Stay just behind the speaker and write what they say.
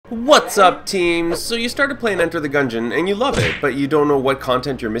What's up, team? So you started playing Enter the Gungeon and you love it, but you don't know what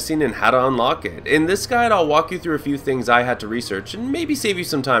content you're missing and how to unlock it. In this guide, I'll walk you through a few things I had to research and maybe save you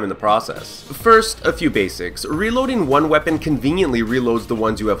some time in the process. First, a few basics. Reloading one weapon conveniently reloads the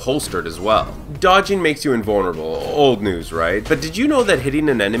ones you have holstered as well. Dodging makes you invulnerable. Old news, right? But did you know that hitting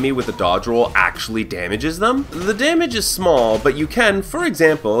an enemy with a dodge roll actually damages them? The damage is small, but you can, for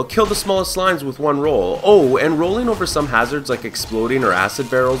example, kill the smallest slimes with one roll. Oh, and rolling over some hazards like exploding or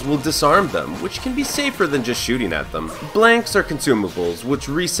acid barrels will disarm them, which can be safer than just shooting at them. Blanks are consumables, which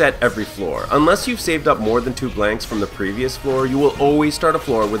reset every floor. Unless you've saved up more than 2 blanks from the previous floor, you will always start a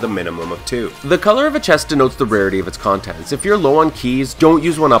floor with a minimum of 2. The color of a chest denotes the rarity of its contents. If you're low on keys, don't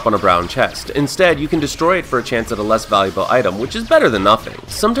use one up on a brown chest. Instead, you can destroy it for a chance at a less valuable item, which is better than nothing.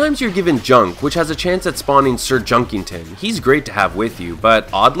 Sometimes you're given junk, which has a chance at spawning Sir Junkinton. He's great to have with you, but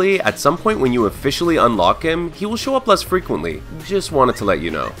oddly, at some point when you officially unlock him, he will show up less frequently. Just wanted to let you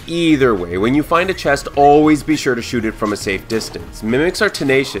know. Either way, when you find a chest, always be sure to shoot it from a safe distance. Mimics are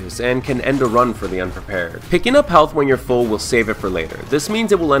tenacious and can end a run for the unprepared. Picking up health when you're full will save it for later. This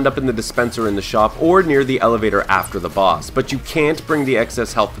means it will end up in the dispenser in the shop or near the elevator after the boss, but you can't bring the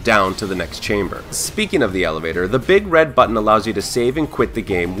excess health down to the next chamber. Speaking of the elevator, the big red button allows you to save and quit the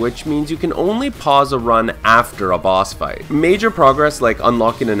game, which means you can only pause a run after a boss fight. Major progress like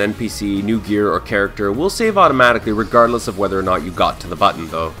unlocking an NPC, new gear, or character will save automatically regardless of whether or not you got to the button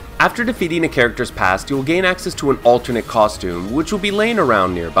though. After defeating a character's past, you will gain access to an alternate costume, which will be laying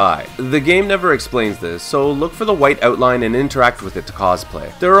around nearby. The game never explains this, so look for the white outline and interact with it to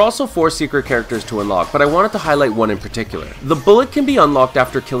cosplay. There are also 4 secret characters to unlock, but I wanted to highlight one in particular. The bullet can be unlocked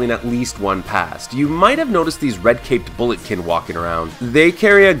after killing at least one past. You might have noticed these red-caped bulletkin walking around. They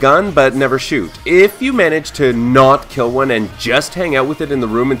carry a gun, but never shoot. If you manage to not kill one and just hang out with it in the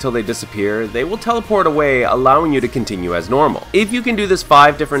room until they disappear, they will teleport away, allowing you to continue as normal. If you can do this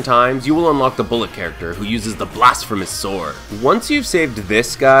 5 different times, you will unlock the bullet character who uses the blasphemous sword. Once you've saved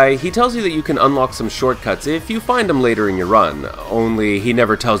this guy, he tells you that you can unlock some shortcuts if you find him later in your run, only he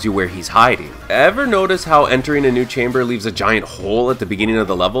never tells you where he's hiding. Ever notice how entering a new chamber leaves a giant hole at the beginning of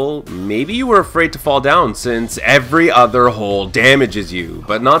the level? Maybe you were afraid to fall down since every other hole damages you,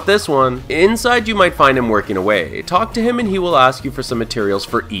 but not this one. Inside you might find him working away. Talk to him and he will ask you for some materials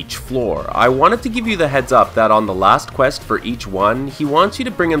for each floor. I wanted to give you the heads up that on the last quest for each one, he wants you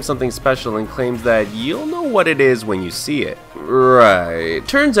to bring him something special and claims that you'll know what it is when you see it. Right.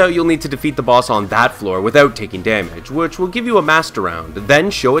 Turns out you'll need to defeat the boss on that floor without taking damage, which will give you a master round. Then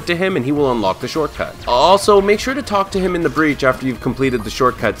show it to him and he will unlock the shortcut. Also, make sure to talk to him in the breach after you've completed the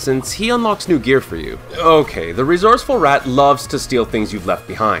shortcut since he unlocks new gear for you. Okay, the Resourceful Rat loves to steal things you've left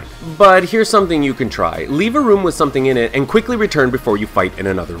behind. But here's something you can try. Leave a room with something in it and quickly return before you fight in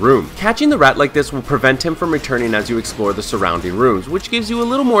another room. Catching the rat like this will prevent him from returning as you explore the surrounding rooms, which gives you a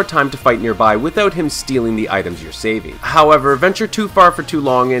little more time to fight nearby without him stealing the items you're saving. However, venture too far for too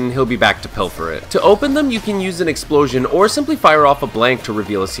long and he'll be back to pilfer it. To open them, you can use an explosion or simply fire off a blank to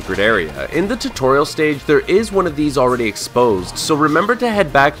reveal a secret area. In the tutorial stage, there is one of these already exposed, so remember to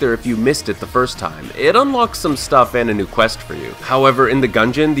head back there if you missed it the first time. It unlocks some stuff and a new quest for you. However, in the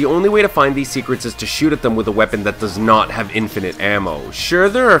Gungeon, the only way to find these secrets is to shoot at them with a weapon that does not have infinite ammo. Sure,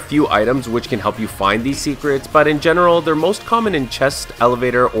 there are a few items which can help you find these secrets, but in general, they're most common in chest,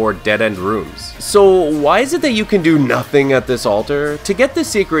 elevator, or dead-end rooms. So why is it that you can do nothing at this altar? To get this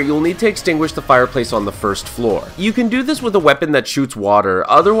secret, you'll need to extinguish the fireplace on the first floor. You can do this with a weapon that shoots water,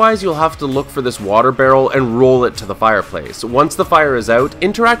 otherwise you'll have to look for this water barrel and roll it to the fireplace. Once the fire is out,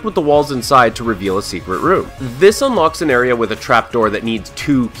 interact with the walls inside to reveal a secret room. This unlocks an area with a trapdoor that needs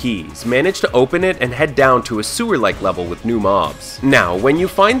 2 keys. Manage to open it and head down to a sewer-like level with new mobs. Now, when you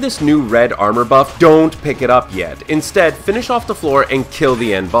find this new red armor buff, don't pick it up yet. Instead, finish off the floor and kill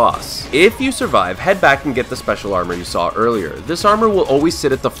the end boss. If you survive, head back and get the special armor you saw earlier. This armor will always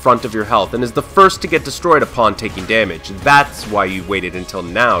sit at the front of your health and is the first to get destroyed upon taking damage. That's why you waited until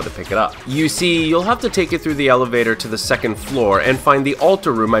now to pick it up. You see, you'll have to take it through the elevator to the 2nd floor and find the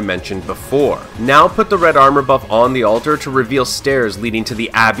altar room I mentioned before. Now put the red armor buff on the altar to reveal stairs leading to the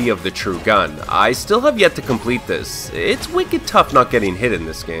Abbey of the True Gun. I still have yet to complete this. It's wicked tough not getting hit in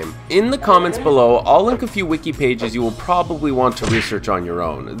this game. In the comments below, I'll link a few wiki pages you will probably want to research on your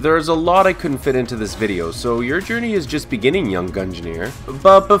own. There's a lot I couldn't fit into this video, so your journey is just beginning, young Gungeoneer.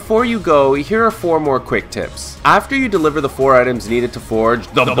 But before you go, here are 4 more quick tips. After you deliver the 4 items needed to forge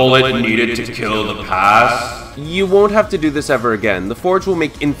the bullet needed to kill the past, You won't have to do this ever again. The forge will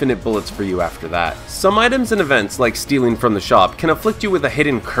make infinite bullets for you after that. Some items and events, like stealing from the shop, can afflict you with a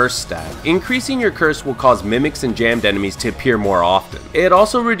hidden curse stat. Increasing your curse will cause mimics and jammed enemies to appear more often. It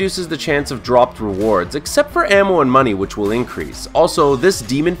also reduces the chance of dropped rewards, except for ammo and money, which will increase. Also, this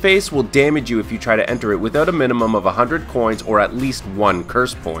demon face will damage you if you try to enter it without a minimum of 100 coins or at least 1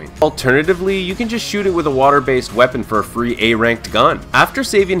 curse point. Alternatively, you can just shoot it with a water-based weapon for a free A-ranked gun. After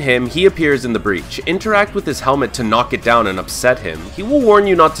saving him, he appears in the breach. Interact with his helmet to knock it down and upset him. He will warn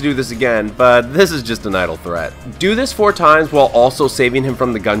you not to do this again, but this is just an idle threat. Do this 4 times while also saving him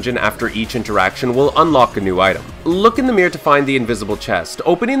from the Gungeon after each interaction will unlock a new item. Look in the mirror to find the invisible chest.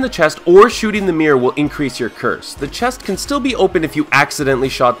 Opening the chest or shooting the mirror will increase your curse. The chest can still be opened if you accidentally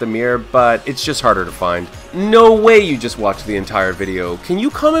shot the mirror, but it's just harder to find. No way you just watched the entire video. Can you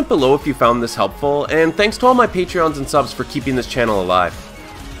comment below if you found this helpful? And thanks to all my Patreons and subs for keeping this channel alive.